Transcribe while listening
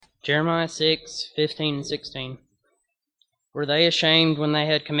Jeremiah 6:15 and 16. Were they ashamed when they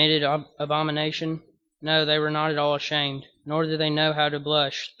had committed abomination? No, they were not at all ashamed, nor did they know how to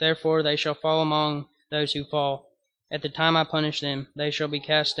blush. Therefore they shall fall among those who fall. At the time I punish them, they shall be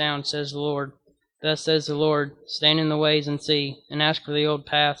cast down, says the Lord. Thus says the Lord, stand in the ways and see, and ask for the old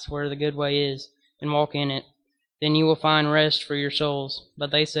paths where the good way is, and walk in it. Then you will find rest for your souls.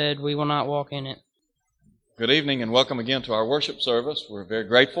 But they said, we will not walk in it. Good evening and welcome again to our worship service. We're very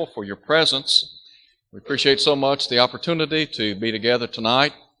grateful for your presence. We appreciate so much the opportunity to be together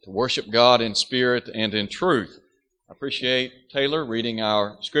tonight to worship God in spirit and in truth. I appreciate Taylor reading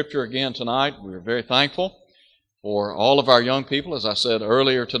our scripture again tonight. We're very thankful for all of our young people. As I said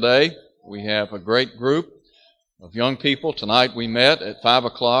earlier today, we have a great group of young people. Tonight we met at 5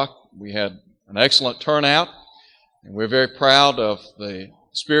 o'clock. We had an excellent turnout, and we're very proud of the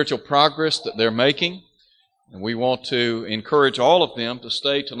spiritual progress that they're making. And we want to encourage all of them to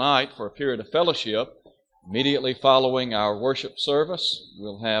stay tonight for a period of fellowship. Immediately following our worship service,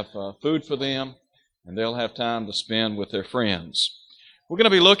 we'll have food for them, and they'll have time to spend with their friends. We're going to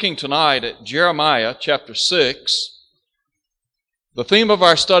be looking tonight at Jeremiah chapter 6. The theme of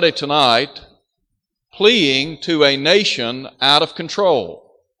our study tonight, pleading to a nation out of control.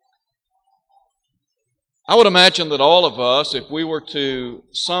 I would imagine that all of us, if we were to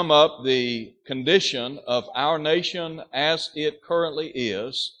sum up the condition of our nation as it currently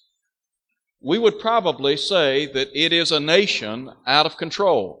is, we would probably say that it is a nation out of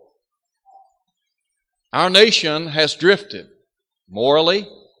control. Our nation has drifted morally,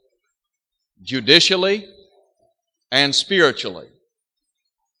 judicially, and spiritually.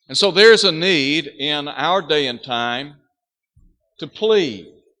 And so there's a need in our day and time to plead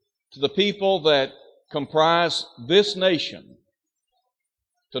to the people that comprise this nation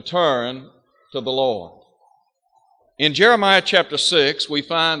to turn to the Lord. In Jeremiah chapter 6, we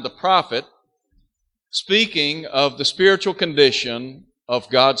find the prophet speaking of the spiritual condition of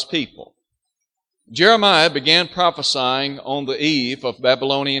God's people. Jeremiah began prophesying on the eve of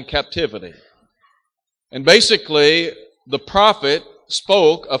Babylonian captivity. And basically, the prophet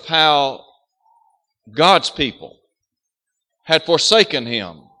spoke of how God's people had forsaken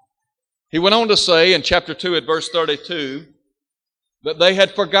Him. He went on to say in chapter 2 at verse 32 that they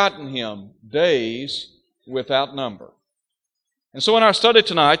had forgotten Him days without number. And so in our study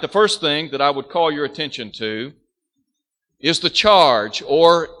tonight, the first thing that I would call your attention to is the charge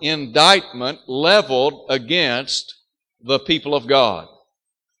or indictment leveled against the people of God.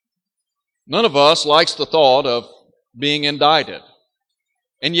 None of us likes the thought of being indicted.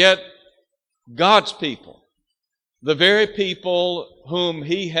 And yet, God's people, the very people whom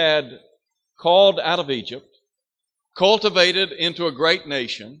He had called out of Egypt, cultivated into a great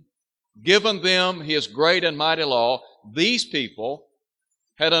nation, given them His great and mighty law, these people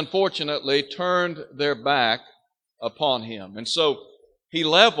had unfortunately turned their back upon Him. And so He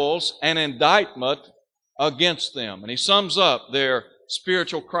levels an indictment against them, and He sums up their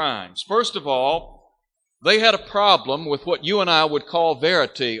spiritual crimes. First of all, they had a problem with what you and I would call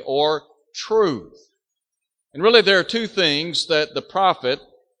verity or truth. And really there are two things that the prophet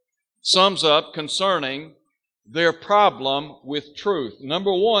sums up concerning their problem with truth.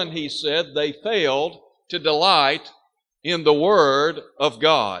 Number one, he said, they failed to delight in the Word of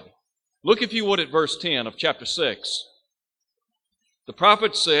God. Look, if you would, at verse 10 of chapter 6. The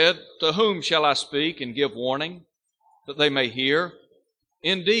prophet said, to whom shall I speak and give warning, that they may hear?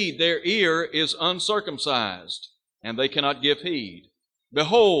 Indeed, their ear is uncircumcised, and they cannot give heed.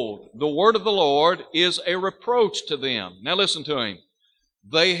 Behold, the word of the Lord is a reproach to them. Now listen to him.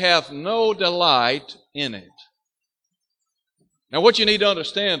 They have no delight in it. Now what you need to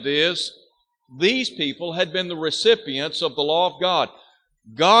understand is, these people had been the recipients of the law of God.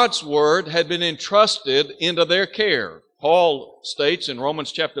 God's Word had been entrusted into their care. Paul states in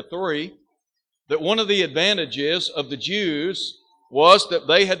Romans chapter 3 that one of the advantages of the Jews was that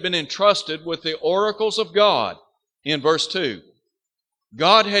they had been entrusted with the oracles of God. In verse 2,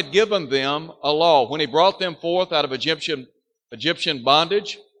 God had given them a law. When He brought them forth out of Egyptian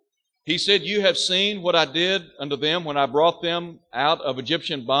bondage, He said, you have seen what I did unto them when I brought them out of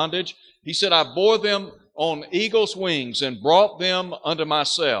Egyptian bondage. He said, I bore them on eagle's wings and brought them unto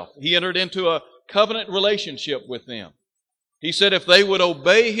myself. He entered into a covenant relationship with them. He said, if they would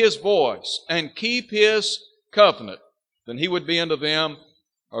obey His voice and keep His covenant, then He would be unto them,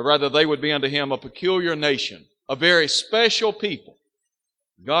 or rather they would be unto Him, a peculiar nation, a very special people.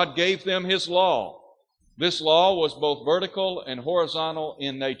 God gave them His law. This law was both vertical and horizontal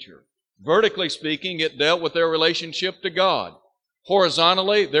in nature. Vertically speaking, it dealt with their relationship to God.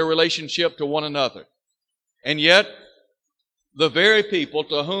 Horizontally, their relationship to one another. And yet, the very people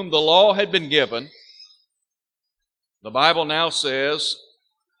to whom the law had been given, the Bible now says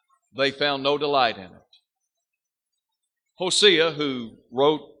they found no delight in it. Hosea, who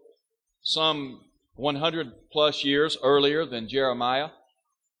wrote some 100 plus years earlier than Jeremiah,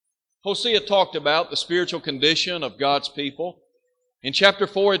 Hosea talked about the spiritual condition of God's people. In chapter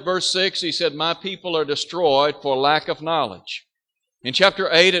 4 at verse 6, he said, "My people are destroyed for lack of knowledge." In chapter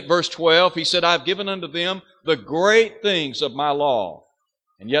 8 at verse 12, he said, "I've given unto them the great things of my law,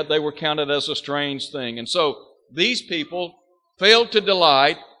 and yet they were counted as a strange thing." And so these people failed to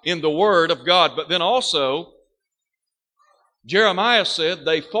delight in the Word of God. But then also, Jeremiah said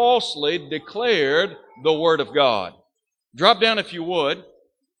they falsely declared the Word of God. Drop down if you would,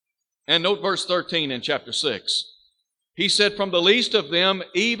 and note verse 13 in chapter 6. He said, "From the least of them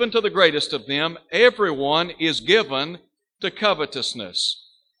even to the greatest of them, everyone is given to covetousness.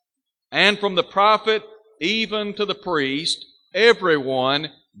 And from the prophet even to the priest,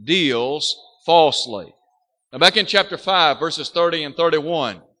 everyone deals falsely." Now back in chapter 5, verses 30 and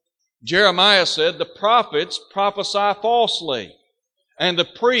 31, Jeremiah said, "The prophets prophesy falsely, and the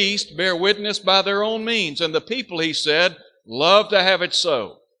priests bear witness by their own means, and the people," he said, "love to have it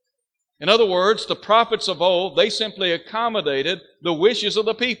so." In other words, the prophets of old, they simply accommodated the wishes of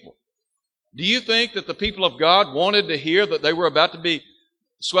the people. Do you think that the people of God wanted to hear that they were about to be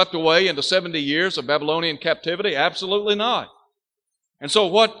swept away into 70 years of Babylonian captivity? Absolutely not. And so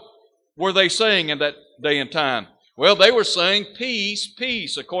what were they saying in that day and time? Well, they were saying, "Peace,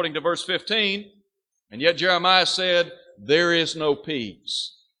 peace," according to verse 15. And yet Jeremiah said, there is no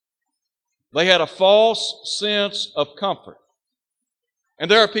peace. They had a false sense of comfort. And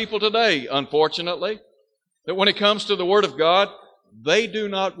there are people today, unfortunately, that when it comes to the Word of God, they do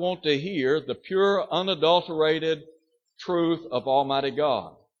not want to hear the pure, unadulterated truth of Almighty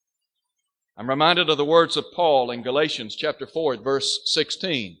God. I'm reminded of the words of Paul in Galatians chapter 4 at verse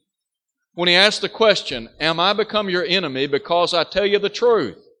 16. When he asked the question, "Am I become your enemy because I tell you the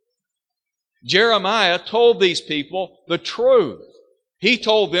truth?" Jeremiah told these people the truth. He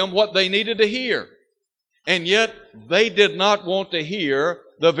told them what they needed to hear. And yet they did not want to hear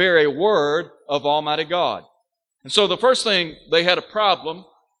the very word of Almighty God. And so the first thing they had a problem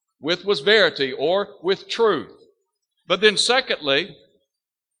with was verity, or with truth. But then secondly,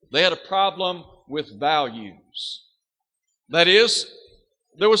 they had a problem with values. That is,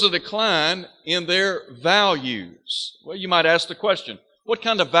 there was a decline in their values. Well, you might ask the question, what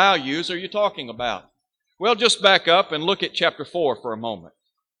kind of values are you talking about? Well, just back up and look at chapter 4 for a moment.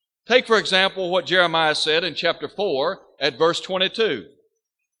 Take, for example, what Jeremiah said in chapter 4 at verse 22.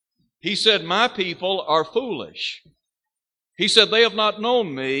 He said, "My people are foolish." He said, "They have not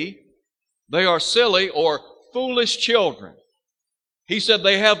known me. They are silly," or foolish children. He said,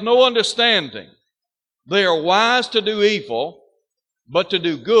 "They have no understanding. They are wise to do evil, but to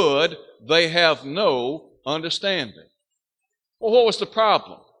do good they have no understanding." Well, what was the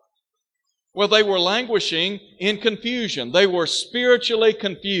problem? Well, they were languishing in confusion. They were spiritually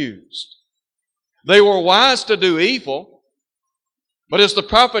confused. They were wise to do evil, but as the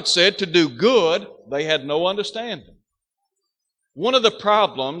prophet said, to do good, they had no understanding. One of the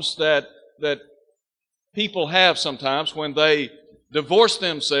problems that people have sometimes when they divorce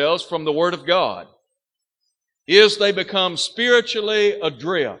themselves from the Word of God is they become spiritually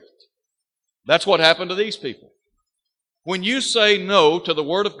adrift. That's what happened to these people. When you say no to the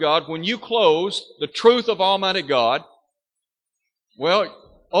Word of God, when you close the truth of Almighty God, well,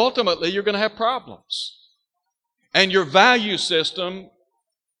 ultimately you're going to have problems. And your value system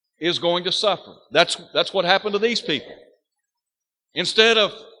is going to suffer. That's what happened to these people. Instead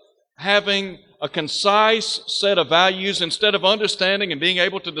of having a concise set of values, instead of understanding and being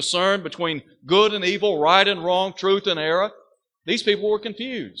able to discern between good and evil, right and wrong, truth and error, these people were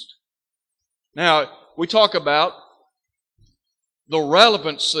confused. Now, we talk about the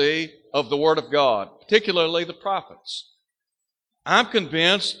relevancy of the Word of God, particularly the prophets. I'm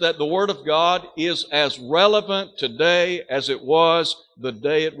convinced that the Word of God is as relevant today as it was the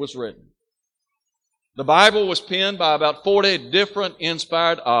day it was written. The Bible was penned by about 40 different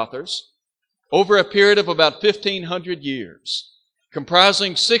inspired authors over a period of about 1,500 years,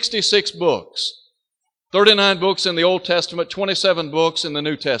 comprising 66 books, 39 books in the Old Testament, 27 books in the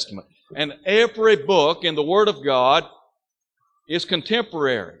New Testament. And every book in the Word of God is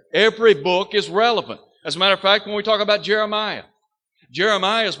contemporary. Every book is relevant. As a matter of fact, when we talk about Jeremiah,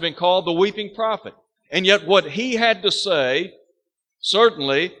 Jeremiah has been called the weeping prophet. And yet what he had to say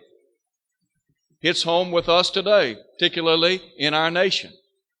certainly hits home with us today, particularly in our nation.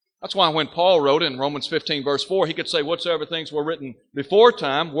 That's why when Paul wrote in Romans 15 verse 4, he could say, "Whatsoever things were written before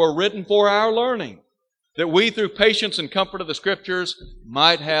time were written for our learning, that we, through patience and comfort of the Scriptures,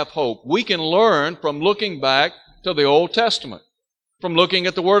 might have hope. We can learn from looking back to the Old Testament, from looking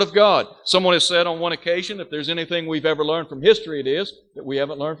at the Word of God. Someone has said on one occasion, if there's anything we've ever learned from history, it is that we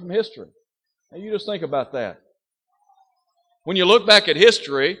haven't learned from history. Now you just think about that. When you look back at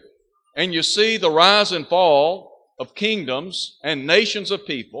history and you see the rise and fall of kingdoms and nations of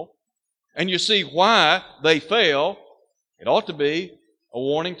people, and you see why they fail, it ought to be a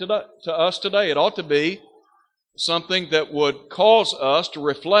warning to us today. It ought to be something that would cause us to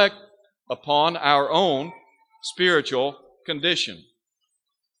reflect upon our own spiritual condition.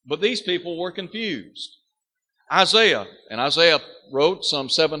 But these people were confused. Isaiah wrote some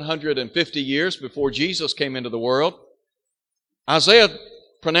 750 years before Jesus came into the world. Isaiah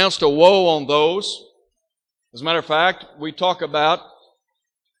pronounced a woe on those. As a matter of fact, we talk about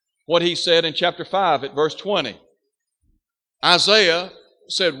what he said in chapter 5 at verse 20. Isaiah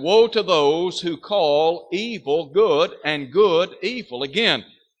said, "Woe to those who call evil good and good evil." Again,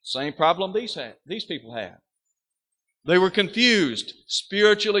 same problem these people had. They were confused,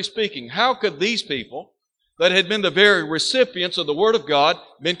 spiritually speaking. How could these people, that had been the very recipients of the Word of God,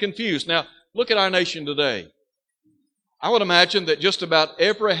 been confused? Now, look at our nation today. I would imagine that just about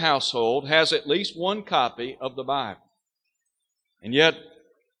every household has at least one copy of the Bible. And yet,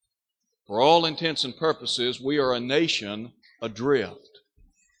 for all intents and purposes, we are a nation adrift.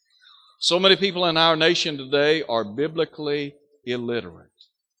 So many people in our nation today are biblically illiterate.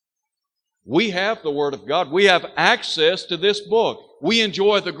 We have the Word of God. We have access to this book. We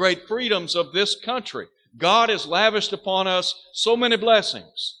enjoy the great freedoms of this country. God has lavished upon us so many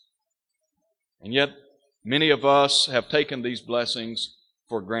blessings. And yet, many of us have taken these blessings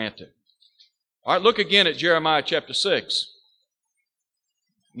for granted. All right, look again at Jeremiah chapter 6.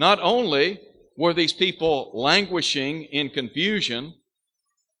 Not only were these people languishing in confusion,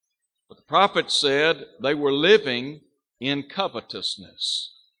 but the prophet said they were living in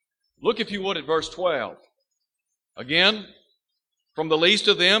covetousness. Look, if you would, at verse 12. Again, from the least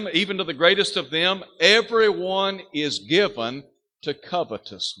of them, even to the greatest of them, everyone is given to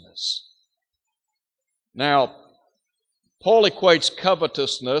covetousness. Now, Paul equates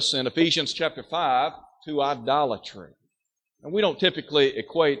covetousness in Ephesians chapter 5 to idolatry. And we don't typically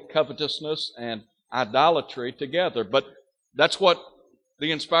equate covetousness and idolatry together, but that's what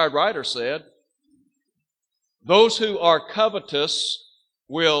the inspired writer said. Those who are covetous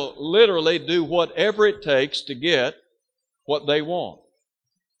will literally do whatever it takes to get what they want.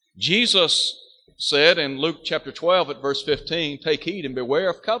 Jesus said in Luke chapter 12 at verse 15, "Take heed and beware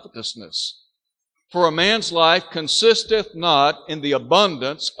of covetousness. For a man's life consisteth not in the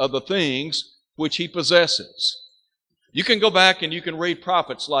abundance of the things which he possesses." You can go back and you can read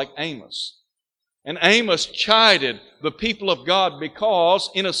prophets like Amos. And Amos chided the people of God because,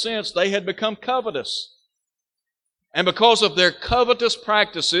 in a sense, they had become covetous. And because of their covetous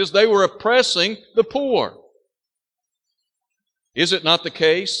practices, they were oppressing the poor. Is it not the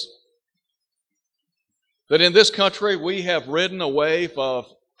case that in this country we have ridden a wave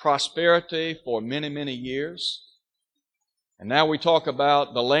of prosperity for many, many years? And now we talk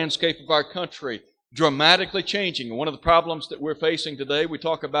about the landscape of our country dramatically changing. And one of the problems that we're facing today, we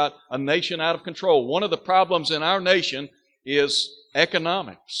talk about a nation out of control. One of the problems in our nation is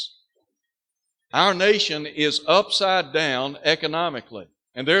economics. Our nation is upside down economically.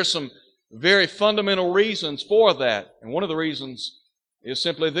 And there's some very fundamental reasons for that. And one of the reasons is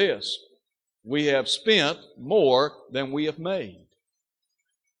simply this: we have spent more than we have made.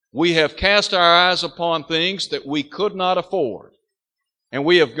 We have cast our eyes upon things that we could not afford. And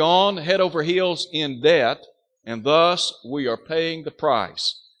we have gone head over heels in debt, and thus we are paying the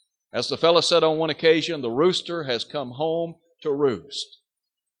price. As the fellow said on one occasion, the rooster has come home to roost.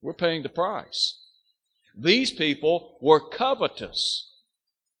 We're paying the price. These people were covetous.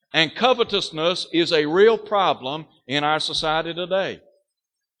 And covetousness is a real problem in our society today.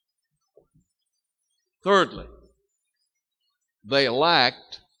 Thirdly, they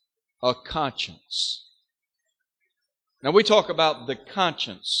lacked a conscience. Now we talk about the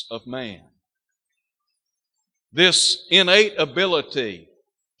conscience of man. This innate ability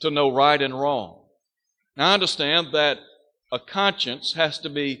to know right and wrong. Now I understand that a conscience has to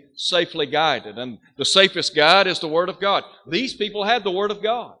be safely guided, and the safest guide is the Word of God. These people had the Word of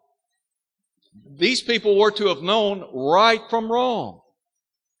God. These people were to have known right from wrong.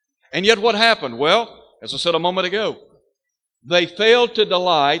 And yet what happened? Well, as I said a moment ago, they failed to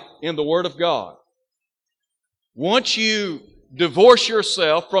delight in the Word of God. Once you divorce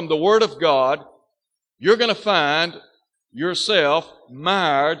yourself from the Word of God, you're going to find yourself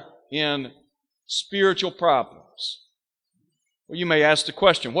mired in spiritual problems. Well, you may ask the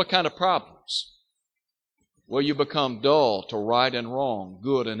question, what kind of problems? Will you become dull to right and wrong,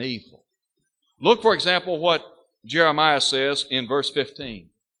 good and evil? Look, for example, what Jeremiah says in verse 15.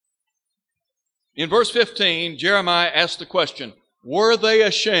 In verse 15, Jeremiah asks the question, were they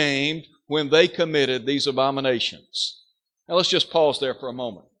ashamed when they committed these abominations? Now let's just pause there for a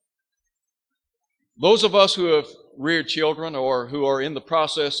moment. Those of us who have reared children or who are in the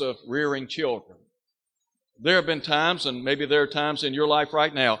process of rearing children, there have been times, and maybe there are times in your life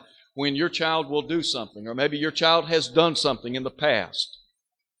right now, when your child will do something, or maybe your child has done something in the past.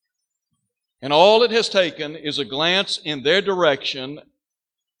 And all it has taken is a glance in their direction,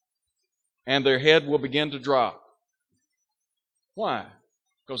 and their head will begin to drop. Why?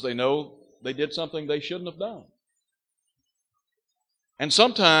 Because they know they did something they shouldn't have done. And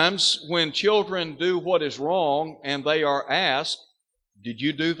sometimes when children do what is wrong and they are asked, did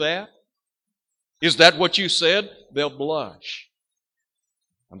you do that? Is that what you said? They'll blush.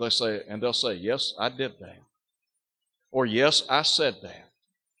 And they'll say, yes, I did that. Or yes, I said that.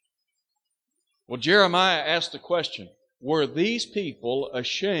 Well, Jeremiah asked the question, were these people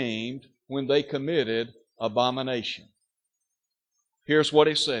ashamed when they committed abomination? Here's what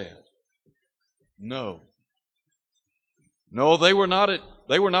he said. No. No, they were not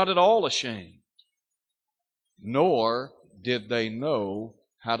at all ashamed. Nor did they know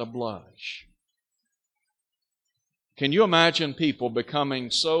how to blush. Can you imagine people becoming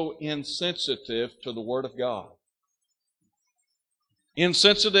so insensitive to the Word of God?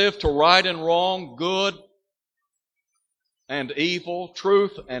 Insensitive to right and wrong, good and evil,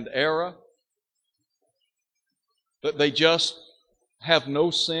 truth and error, that they just have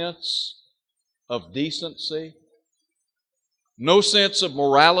no sense of decency, no sense of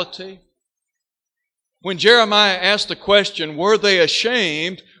morality. When Jeremiah asked the question, were they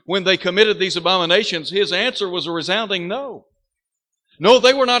ashamed when they committed these abominations, his answer was a resounding no. No,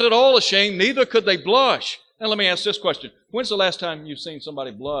 they were not at all ashamed, neither could they blush. Now let me ask this question. When's the last time you've seen somebody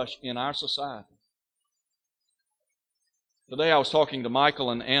blush in our society? Today I was talking to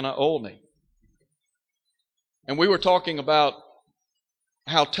Michael and Anna Olney, and we were talking about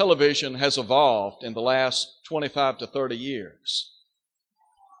how television has evolved in the last 25 to 30 years.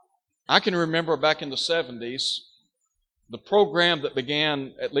 I can remember back in the 70s, the program that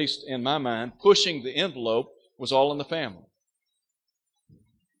began, at least in my mind, pushing the envelope was All in the Family.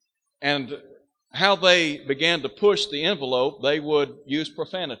 And how they began to push the envelope, they would use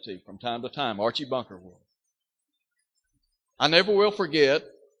profanity from time to time. Archie Bunker would. I never will forget,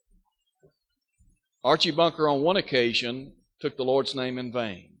 Archie Bunker on one occasion took the Lord's name in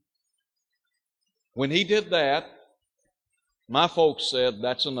vain. When he did that, my folks said,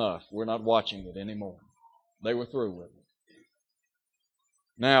 that's enough. We're not watching it anymore. They were through with it.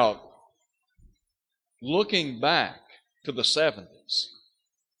 Now, looking back to the 70s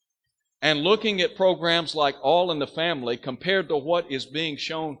and looking at programs like All in the Family compared to what is being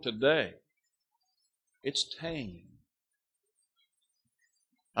shown today, it's tame.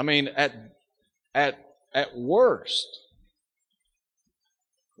 I mean, at worst,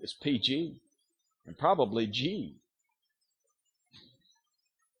 it's PG and probably G.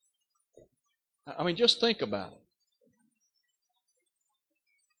 I mean, just think about it.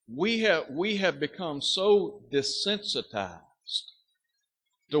 We have become so desensitized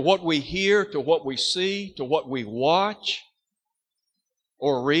to what we hear, to what we see, to what we watch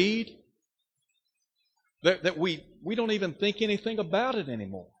or read, that we don't even think anything about it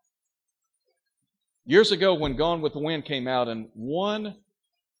anymore. Years ago when Gone with the Wind came out, and one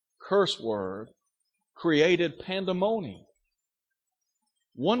curse word created pandemonium.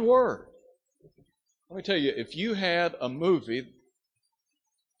 One word. Let me tell you, if you had a movie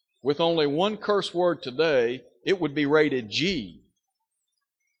with only one curse word today, it would be rated G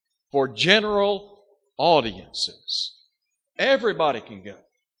for general audiences. Everybody can go.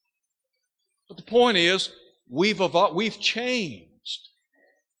 But the point is, we've changed.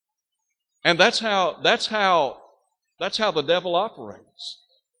 And that's how the devil operates.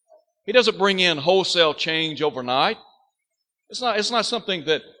 He doesn't bring in wholesale change overnight. It's not something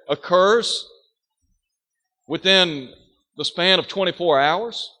that occurs within the span of 24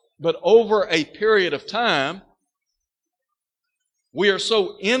 hours, but over a period of time, we are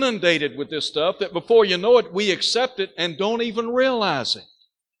so inundated with this stuff that before you know it, we accept it and don't even realize it.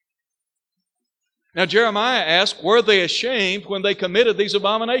 Now, Jeremiah asked, were they ashamed when they committed these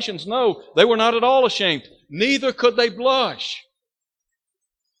abominations? No, they were not at all ashamed. Neither could they blush.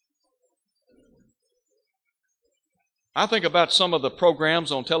 I think about some of the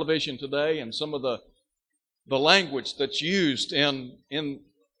programs on television today and some of the language that's used in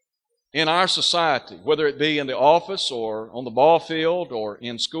our society, whether it be in the office or on the ball field or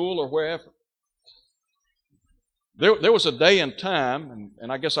in school or wherever. There was a day and time,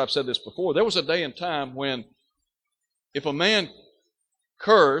 and I guess I've said this before, there was a day and time when if a man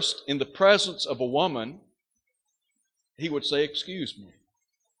cursed in the presence of a woman, he would say, "Excuse me."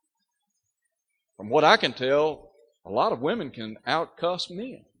 From what I can tell, a lot of women can out-cuss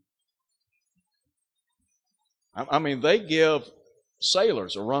men. I mean, they give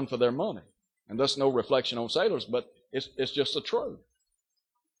sailors a run for their money. And that's no reflection on sailors, but it's just the truth.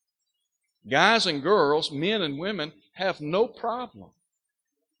 Guys and girls, men and women, have no problem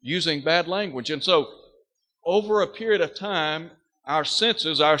using bad language. And so, over a period of time, our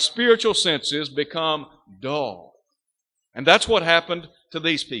senses, our spiritual senses, become dull. And that's what happened to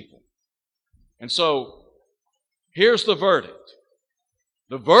these people. And so, here's the verdict.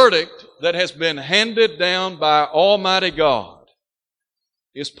 The verdict that has been handed down by Almighty God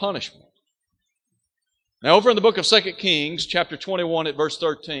is punishment. Now, over in the book of 2 Kings, chapter 21 at verse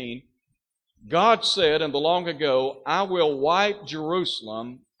 13, God said in the long ago, "I will wipe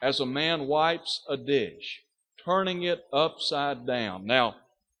Jerusalem as a man wipes a dish, turning it upside down." Now,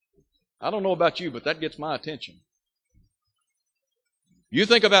 I don't know about you, but that gets my attention. You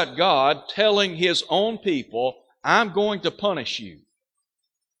think about God telling His own people, "I'm going to punish you.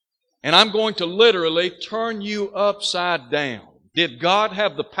 And I'm going to literally turn you upside down." Did God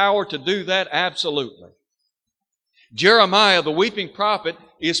have the power to do that? Absolutely. Jeremiah, the weeping prophet,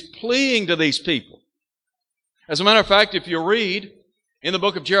 is pleading to these people. As a matter of fact, if you read in the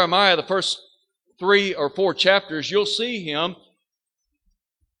book of Jeremiah, the first 3 or 4 chapters, you'll see him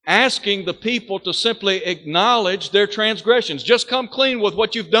asking the people to simply acknowledge their transgressions. Just come clean with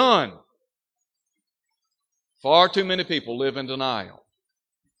what you've done. Far too many people live in denial.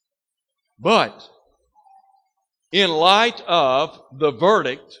 But in light of the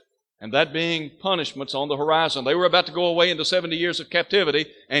verdict, and that being punishments on the horizon, they were about to go away into 70 years of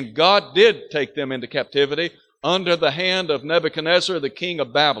captivity, and God did take them into captivity under the hand of Nebuchadnezzar, the king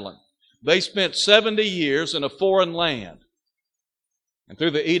of Babylon. They spent 70 years in a foreign land. And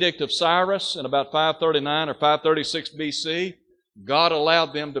through the edict of Cyrus in about 539 or 536 BC, God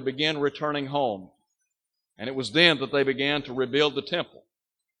allowed them to begin returning home. And it was then that they began to rebuild the temple.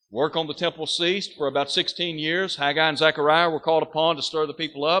 Work on the temple ceased for about 16 years. Haggai and Zechariah were called upon to stir the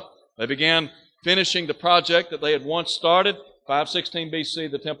people up. They began finishing the project that they had once started. 516 BC,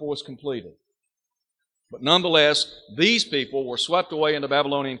 the temple was completed. But nonetheless, these people were swept away into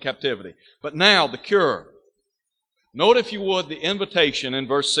Babylonian captivity. But now, the cure. Note, if you would, the invitation in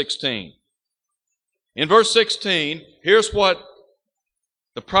verse 16. In verse 16, here's what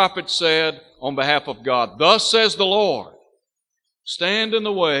the prophet said on behalf of God. "Thus says the Lord, stand in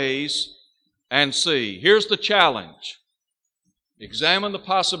the ways and see." Here's the challenge. Examine the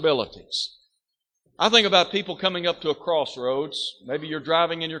possibilities. I think about people coming up to a crossroads. Maybe you're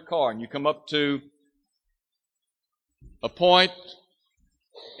driving in your car and you come up to a point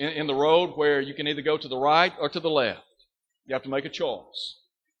in the road where you can either go to the right or to the left. You have to make a choice.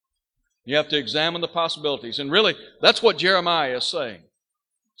 You have to examine the possibilities. And really, that's what Jeremiah is saying.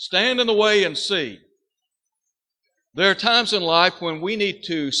 Stand in the way and see. There are times in life when we need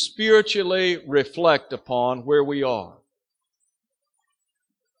to spiritually reflect upon where we are.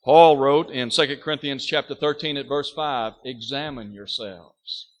 Paul wrote in 2 Corinthians chapter 13 at verse 5, "Examine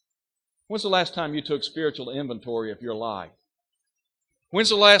yourselves." When's the last time you took spiritual inventory of your life? When's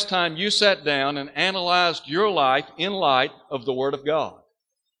the last time you sat down and analyzed your life in light of the Word of God?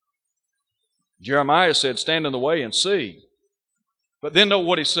 Jeremiah said, "Stand in the way and see." But then note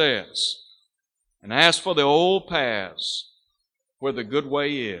what he says. "And ask for the old paths where the good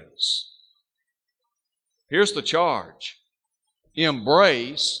way is." Here's the charge.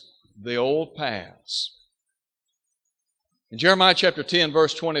 Embrace the old paths. In Jeremiah chapter 10,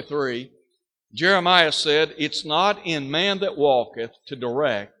 verse 23, Jeremiah said, "It's not in man that walketh to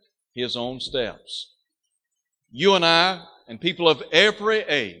direct his own steps." You and I, and people of every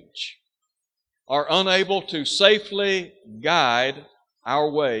age, are unable to safely guide our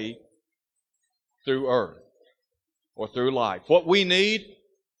way through earth or through life. What we need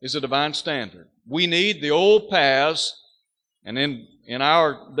is a divine standard. We need the old paths, and in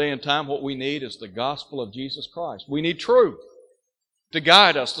our day and time, what we need is the gospel of Jesus Christ. We need truth to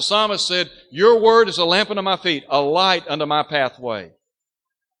guide us. The psalmist said, "Your word is a lamp unto my feet, a light unto my pathway."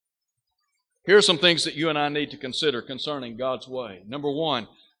 Here are some things that you and I need to consider concerning God's way. Number one,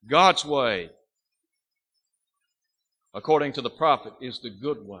 God's way, according to the prophet, is the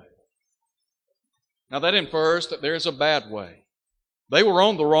good way. Now that infers that there is a bad way. They were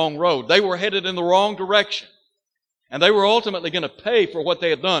on the wrong road. They were headed in the wrong direction. And they were ultimately going to pay for what they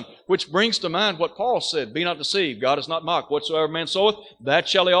had done, which brings to mind what Paul said, "Be not deceived, God is not mocked. Whatsoever man soweth, that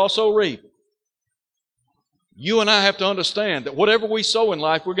shall he also reap." You and I have to understand that whatever we sow in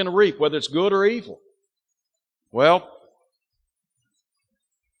life, we're going to reap, whether it's good or evil. Well,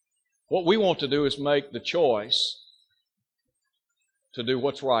 what we want to do is make the choice to do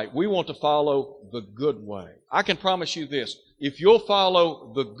what's right. We want to follow the good way. I can promise you this. If you'll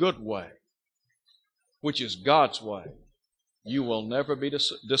follow the good way, which is God's way, you will never be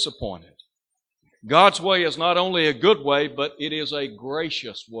disappointed. God's way is not only a good way, but it is a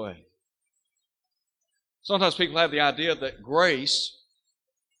gracious way. Sometimes people have the idea that grace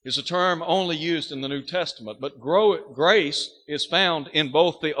is a term only used in the New Testament, but grace is found in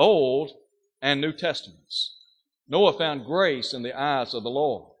both the Old and New Testaments. Noah found grace in the eyes of the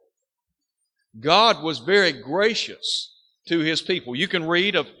Lord. God was very gracious to His people. You can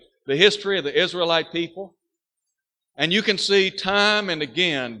read of the history of the Israelite people, and you can see time and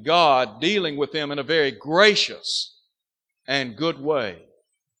again God dealing with them in a very gracious and good way.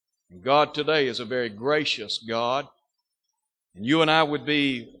 And God today is a very gracious God. And you and I would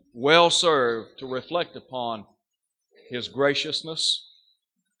be well served to reflect upon His graciousness.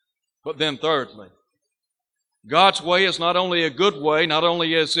 But then thirdly, God's way is not only a good way, not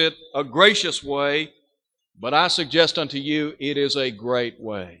only is it a gracious way, but I suggest unto you it is a great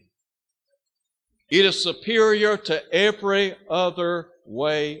way. It is superior to every other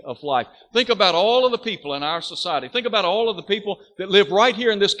way of life. Think about all of the people in our society. Think about all of the people that live right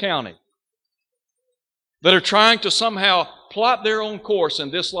here in this county that are trying to somehow plot their own course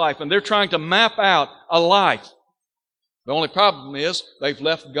in this life, and they're trying to map out a life. The only problem is they've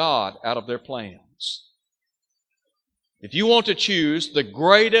left God out of their plans. If you want to choose the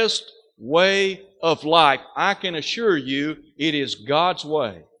greatest way of life, I can assure you it is God's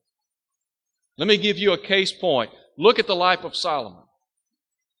way. Let me give you a case point. Look at the life of Solomon.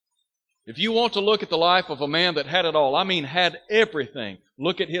 If you want to look at the life of a man that had it all, I mean had everything,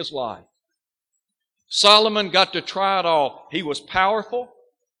 look at his life. Solomon got to try it all. He was powerful.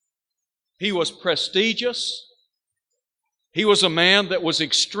 He was prestigious. He was a man that was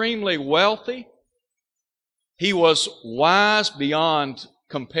extremely wealthy. He was wise beyond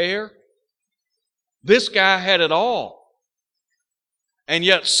compare. This guy had it all. And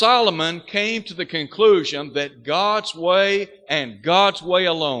yet Solomon came to the conclusion that God's way and God's way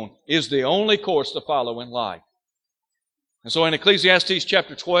alone is the only course to follow in life. And so in Ecclesiastes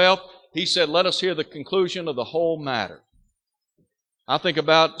chapter 12, he said, let us hear the conclusion of the whole matter. I think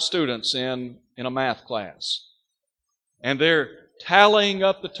about students in a math class, and they're tallying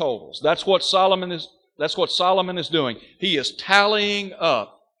up the totals. That's what Solomon is doing. He is tallying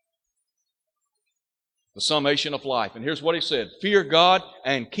up the summation of life. And here's what he said: fear God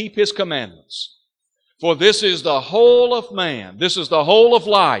and keep His commandments. For this is the whole of man. This is the whole of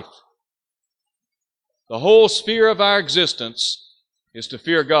life. The whole sphere of our existence is to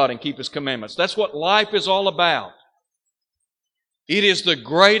fear God and keep His commandments. That's what life is all about. It is the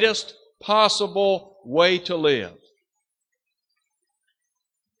greatest possible way to live.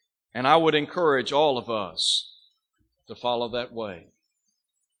 And I would encourage all of us to follow that way.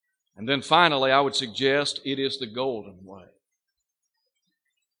 And then finally, I would suggest it is the golden way.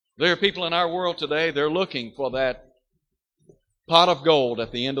 There are people in our world today, they're looking for that pot of gold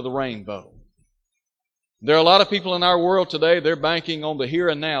at the end of the rainbow. There are a lot of people in our world today, they're banking on the here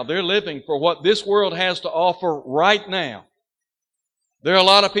and now. They're living for what this world has to offer right now. There are a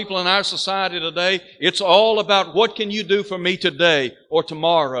lot of people in our society today, it's all about what can you do for me today or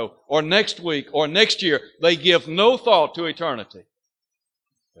tomorrow or next week or next year. They give no thought to eternity.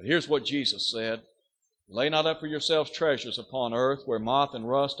 But here's what Jesus said: lay not up for yourselves treasures upon earth, where moth and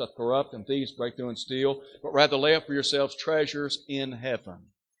rust doth corrupt and thieves break through and steal, but rather lay up for yourselves treasures in heaven,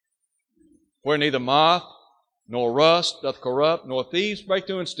 where neither moth nor rust doth corrupt, nor thieves break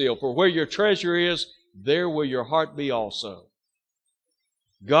through and steal. For where your treasure is, there will your heart be also.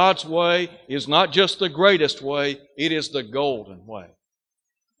 God's way is not just the greatest way, it is the golden way.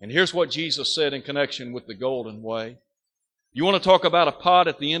 And here's what Jesus said in connection with the golden way. You want to talk about a pot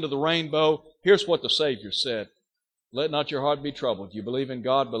at the end of the rainbow? Here's what the Savior said: let not your heart be troubled. You believe in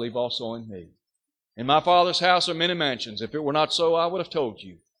God, believe also in me. In my Father's house are many mansions. If it were not so, I would have told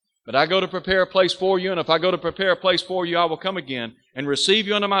you. But I go to prepare a place for you, and if I go to prepare a place for you, I will come again and receive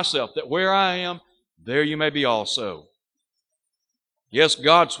you unto myself, that where I am, there you may be also. Yes,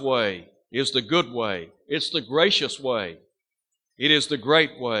 God's way is the good way. It's the gracious way. It is the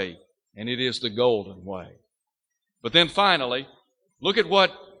great way, and it is the golden way. But then finally, look at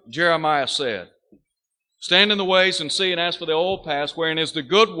what Jeremiah said. Stand in the ways and see and ask for the old paths, wherein is the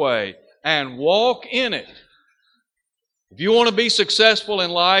good way, and walk in it. If you want to be successful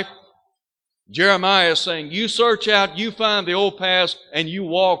in life, Jeremiah is saying, you search out, you find the old paths, and you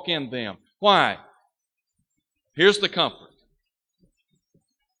walk in them. Why? Here's the comfort.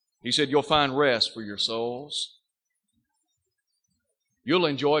 He said, you'll find rest for your souls. You'll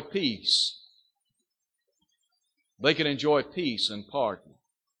enjoy peace. They can enjoy peace and pardon.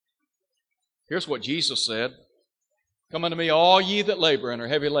 Here's what Jesus said. Come unto me, all ye that labor and are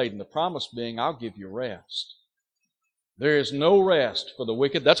heavy laden. The promise being, I'll give you rest. There is no rest for the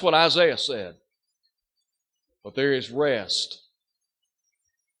wicked. That's what Isaiah said. But there is rest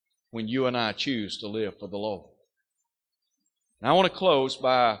when you and I choose to live for the Lord. Now I want to close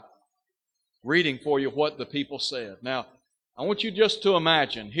by reading for you what the people said. Now, I want you just to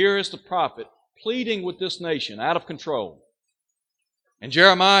imagine, here is the prophet pleading with this nation out of control. And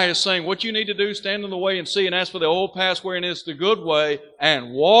Jeremiah is saying, what you need to do, stand in the way and see and ask for the old path wherein is the good way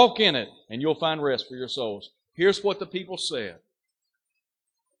and walk in it, and you'll find rest for your souls. Here's what the people said.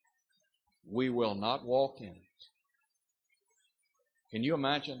 We will not walk in it. Can you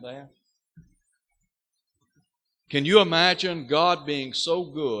imagine that? Can you imagine God being so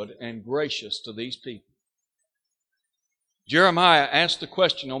good and gracious to these people? Jeremiah asked the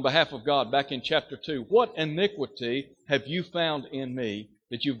question on behalf of God back in chapter 2. What iniquity have you found in me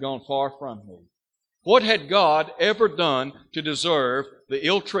that you've gone far from me? What had God ever done to deserve the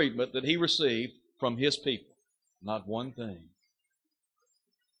ill treatment that He received from His people? Not one thing.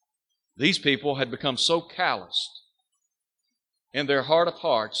 These people had become so calloused in their heart of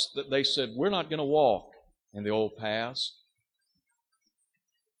hearts that they said, we're not going to walk in the old paths.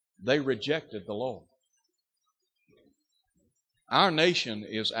 They rejected the Lord. Our nation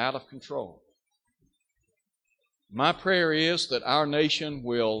is out of control. My prayer is that our nation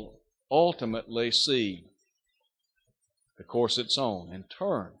will ultimately see the course it's on and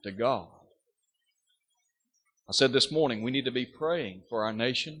turn to God. I said this morning, we need to be praying for our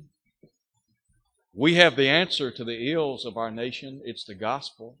nation. We have the answer to the ills of our nation. It's the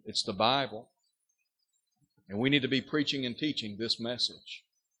gospel. It's the Bible. And we need to be preaching and teaching this message.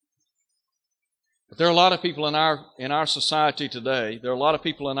 But there are a lot of people in our society today, there are a lot of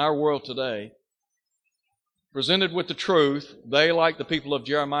people in our world today, presented with the truth, they, like the people of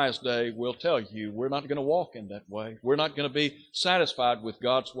Jeremiah's day, will tell you, we're not going to walk in that way. We're not going to be satisfied with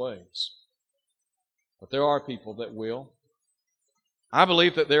God's ways. But there are people that will. I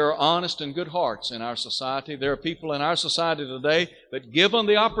believe that there are honest and good hearts in our society. There are people in our society today that, given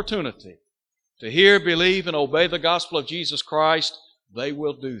the opportunity to hear, believe, and obey the gospel of Jesus Christ, they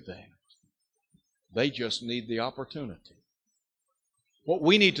will do that. They just need the opportunity. What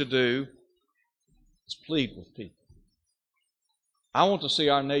we need to do is plead with people. I want to see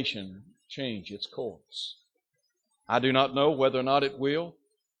our nation change its course. I do not know whether or not it will.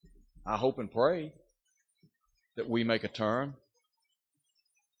 I hope and pray that we make a turn.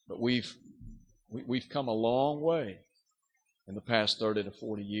 But we've come a long way in the past 30 to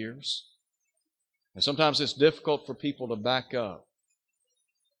 40 years. And sometimes it's difficult for people to back up.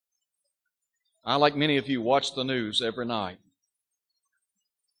 I, like many of you, watch the news every night.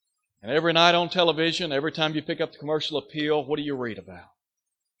 And every night on television, every time you pick up the commercial appeal, what do you read about?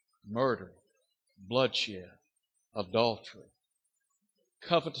 Murder, bloodshed, adultery,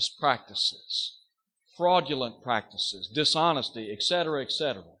 covetous practices, fraudulent practices, dishonesty, etc.,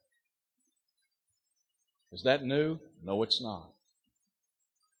 etc. Is that new? No, it's not.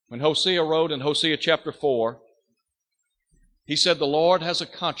 When Hosea wrote in Hosea chapter 4, he said, the Lord has a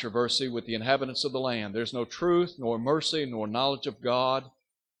controversy with the inhabitants of the land. There's no truth, nor mercy, nor knowledge of God.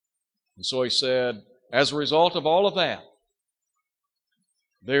 And so he said, as a result of all of that,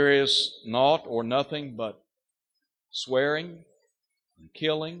 there is naught or nothing but swearing and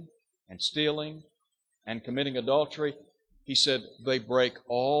killing and stealing and committing adultery. He said, they break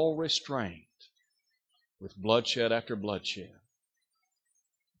all restraint with bloodshed after bloodshed.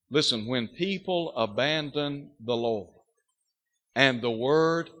 Listen, when people abandon the Lord and the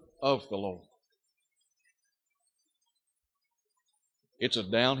word of the Lord, it's a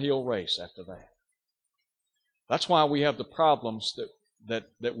downhill race after that. That's why we have the problems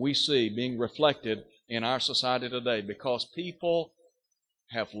that we see being reflected in our society today, because people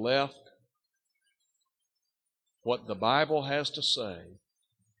have left what the Bible has to say.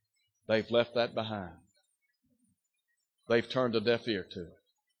 They've left that behind. They've turned a deaf ear to it.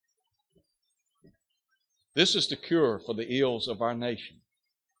 This is the cure for the ills of our nation.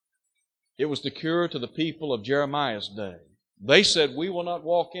 It was the cure to the people of Jeremiah's day. They said, we will not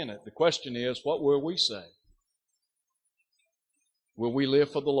walk in it. The question is, what will we say? Will we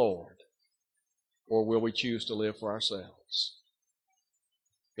live for the Lord? Or will we choose to live for ourselves?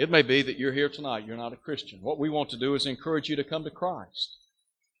 It may be that you're here tonight, you're not a Christian. What we want to do is encourage you to come to Christ.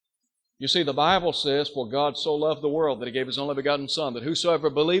 You see, the Bible says, for God so loved the world that He gave His only begotten Son, that whosoever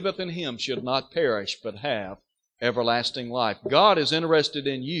believeth in Him should not perish, but have everlasting life. God is interested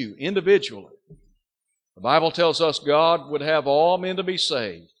in you individually. The Bible tells us God would have all men to be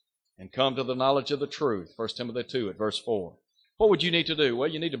saved and come to the knowledge of the truth. 1 Timothy 2 at verse 4. What would you need to do? Well,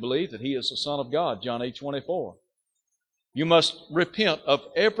 you need to believe that He is the Son of God, John 8:24. You must repent of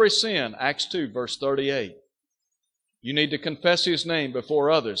every sin, Acts 2, verse 38. You need to confess His name before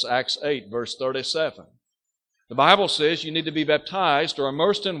others, Acts 8, verse 37. The Bible says you need to be baptized or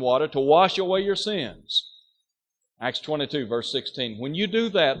immersed in water to wash away your sins. Acts 22, verse 16. When you do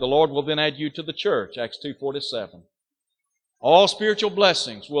that, the Lord will then add you to the church, Acts 2:47. All spiritual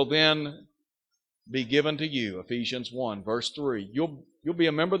blessings will then be given to you, Ephesians 1, verse 3. You'll be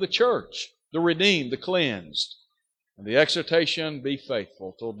a member of the church, the redeemed, the cleansed. And the exhortation, be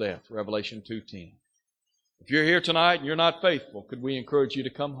faithful till death, Revelation 2:10. If you're here tonight and you're not faithful, could we encourage you to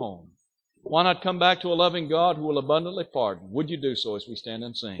come home? Why not come back to a loving God who will abundantly pardon? Would you do so as we stand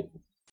and sing?